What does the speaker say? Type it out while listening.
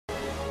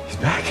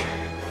back.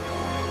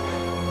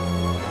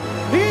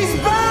 He's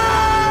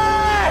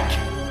back!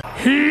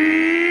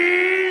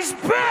 He's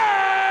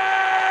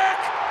back!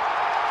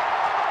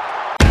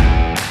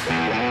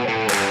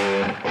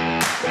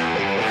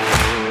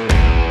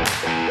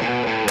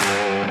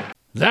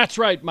 That's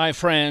right, my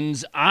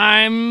friends.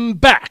 I'm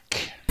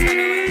back.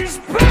 He's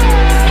back!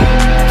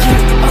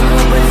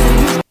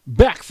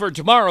 Back for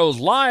tomorrow's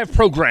live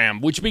program,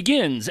 which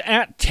begins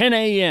at 10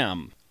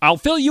 a.m. I'll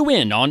fill you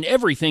in on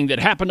everything that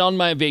happened on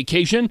my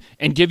vacation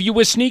and give you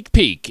a sneak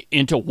peek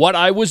into what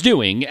I was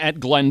doing at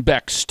Glenn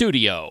Beck's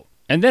studio.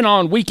 And then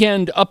on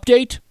Weekend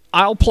Update,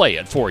 I'll play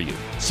it for you.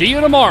 See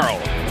you tomorrow,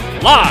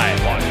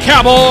 live on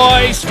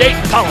Cowboy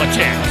State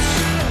Politics.